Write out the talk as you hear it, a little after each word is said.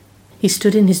He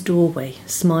stood in his doorway,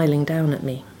 smiling down at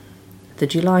me. The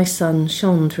July sun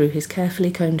shone through his carefully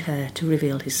combed hair to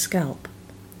reveal his scalp.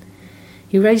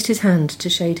 He raised his hand to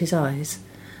shade his eyes,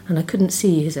 and I couldn't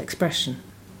see his expression.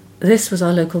 This was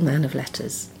our local man of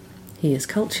letters. He is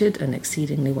cultured and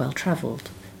exceedingly well-travelled,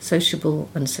 sociable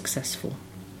and successful.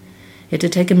 It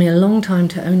had taken me a long time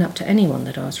to own up to anyone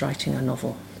that I was writing a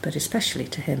novel, but especially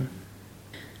to him.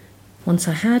 Once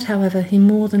I had, however, he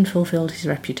more than fulfilled his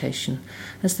reputation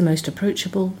as the most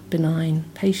approachable, benign,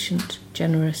 patient,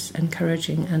 generous,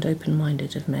 encouraging and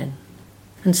open-minded of men.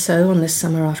 And so, on this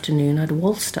summer afternoon, I'd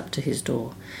waltzed up to his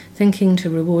door, thinking to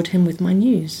reward him with my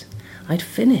news. I'd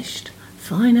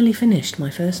finally finished my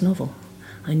first novel.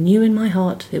 I knew in my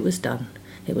heart it was done.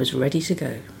 It was ready to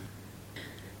go.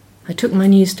 I took my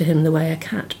news to him the way a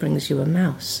cat brings you a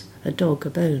mouse, a dog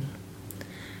a bone.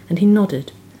 And he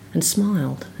nodded and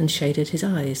smiled and shaded his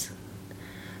eyes.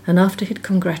 And after he'd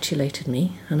congratulated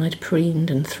me, and I'd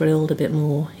preened and thrilled a bit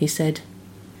more, he said,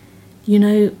 "You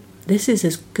know, this is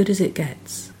as good as it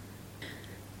gets."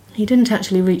 He didn't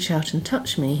actually reach out and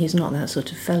touch me, he's not that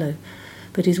sort of fellow,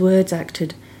 but his words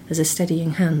acted as a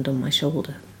steadying hand on my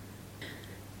shoulder.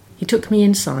 He took me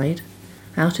inside,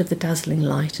 out of the dazzling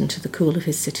light into the cool of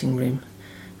his sitting room,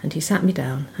 and he sat me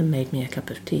down and made me a cup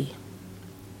of tea.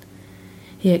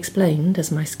 He explained,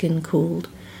 as my skin cooled,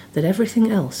 that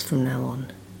everything else from now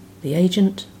on, the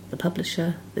agent, the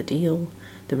publisher, the deal,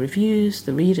 the reviews,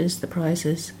 the readers, the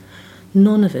prizes,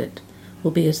 none of it will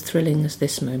be as thrilling as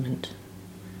this moment,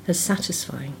 as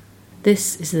satisfying.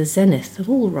 This is the zenith of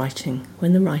all writing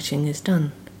when the writing is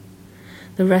done.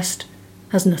 The rest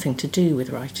has nothing to do with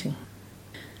writing.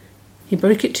 He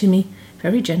broke it to me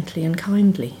very gently and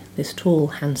kindly, this tall,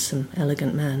 handsome,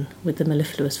 elegant man with the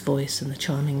mellifluous voice and the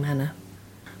charming manner.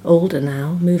 Older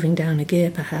now, moving down a gear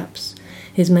perhaps,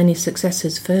 his many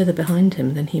successors further behind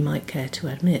him than he might care to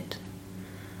admit.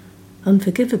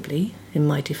 Unforgivably, in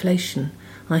my deflation,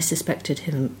 I suspected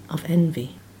him of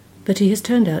envy, but he has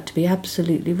turned out to be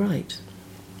absolutely right.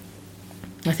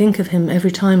 I think of him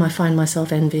every time I find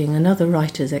myself envying another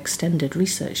writer's extended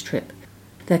research trip,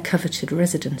 their coveted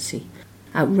residency,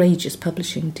 outrageous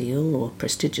publishing deal or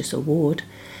prestigious award,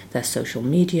 their social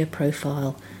media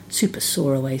profile, super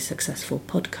soar-away successful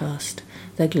podcast,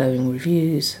 their glowing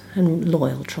reviews and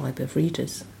loyal tribe of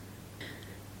readers.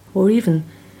 Or even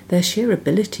their sheer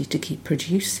ability to keep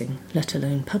producing, let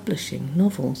alone publishing,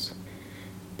 novels.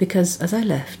 Because, as I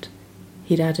left,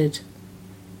 he'd added,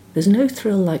 "There's no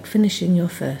thrill like finishing your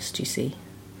first, you see.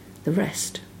 The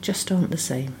rest just aren't the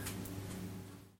same."